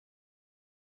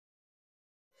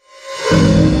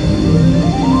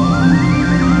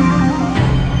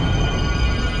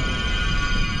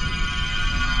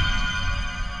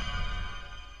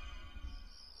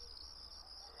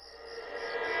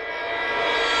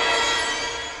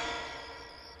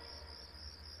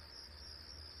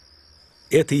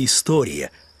Это история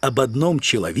об одном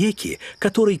человеке,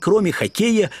 который кроме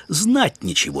хоккея знать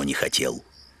ничего не хотел.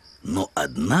 Но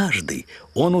однажды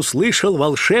он услышал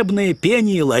волшебное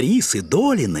пение Ларисы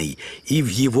Долиной, и в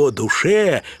его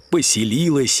душе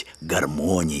поселилась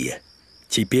гармония.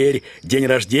 Теперь день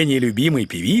рождения любимой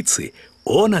певицы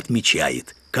он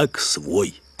отмечает как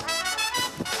свой.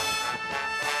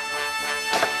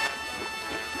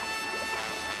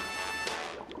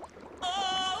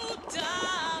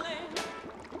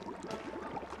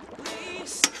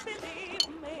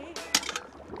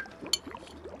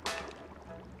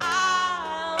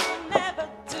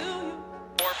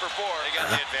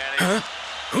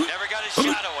 Never got his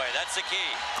shot away. That's the key.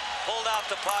 Pulled out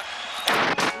the puck.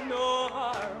 No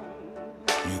harm.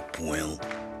 Не понял.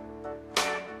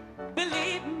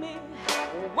 Believe me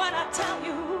when I tell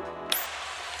you.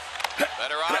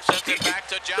 Better off sends it back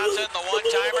to Johnson. The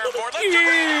one-timer for the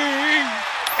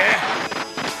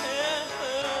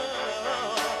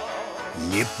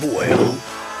Не понял.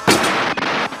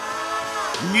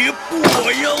 Не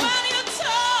понял.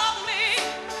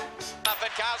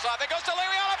 It goes to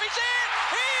Larianoff. He's in.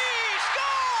 He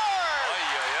scores!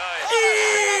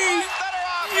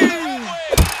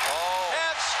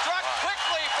 And struck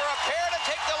quickly for a pair to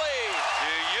take the lead.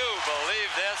 Do you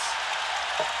believe this?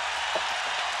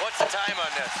 What's the time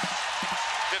on this?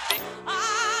 50.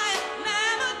 I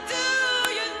never do,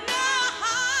 you know.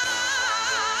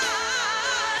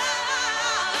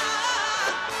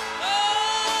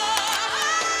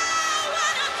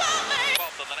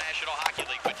 Of the National Hockey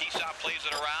League. Batista plays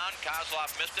it around. Kozlov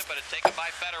missed it, but it's taken by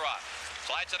Fedorov.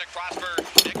 Slides it across for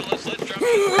Nicholas Lidstrom.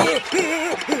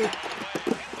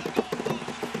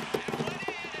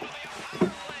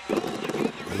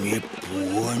 Не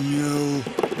понял.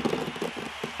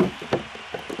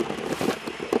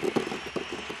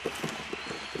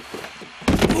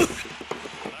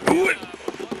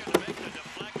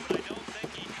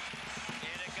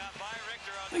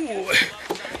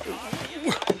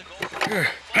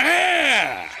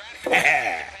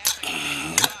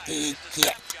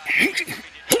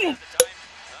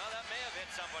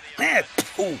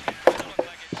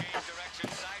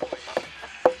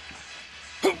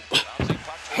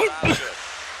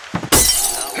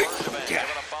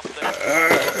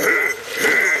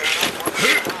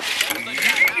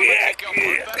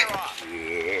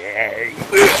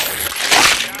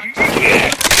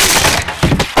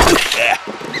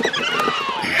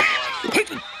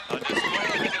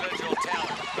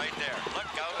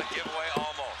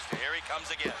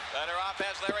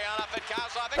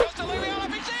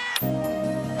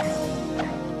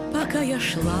 Пока я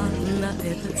шла на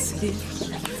этот свет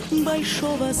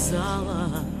большого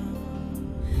зала,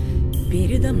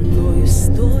 передо мною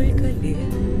столько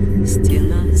лет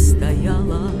стена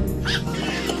стояла,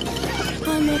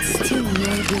 а над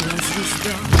стеной была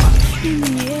звезда и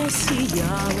мне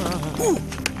сияла.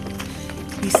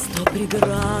 И 100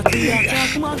 преград я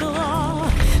как могла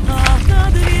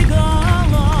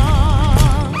отодвигала,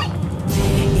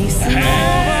 и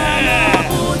снова на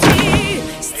пути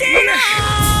стена.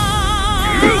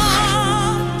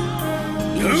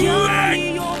 Я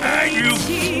ее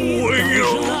пройти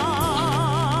должна,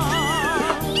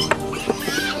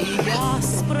 и я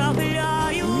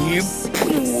справляюсь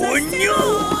со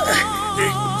стеной.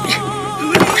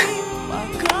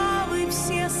 Пока вы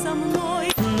все со мной,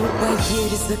 ну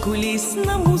поверь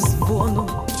закулисному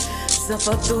звону,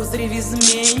 заподозрив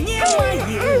измене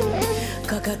моей,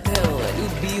 как Отелло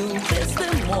любил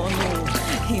Дездемону,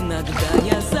 иногда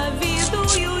я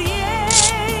завидую ей.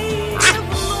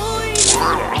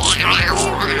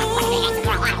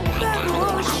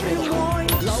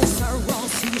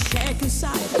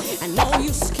 I know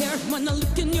you're scared when I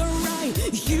look in your eye.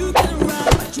 You can run,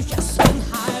 but you just can't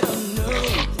hide. Oh no,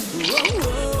 whoa,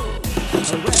 whoa.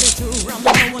 I'm ready to run,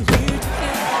 but no one here to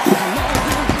care. I know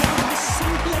you're around the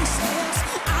same places.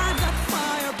 I got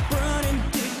fire burning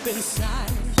deep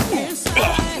inside.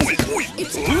 Inside,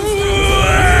 it's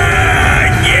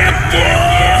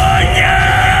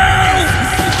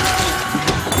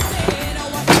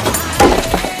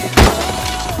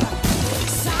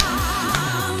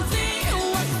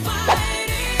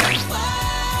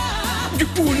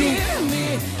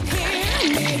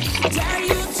Hear me, dare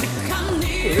you to come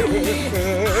near me.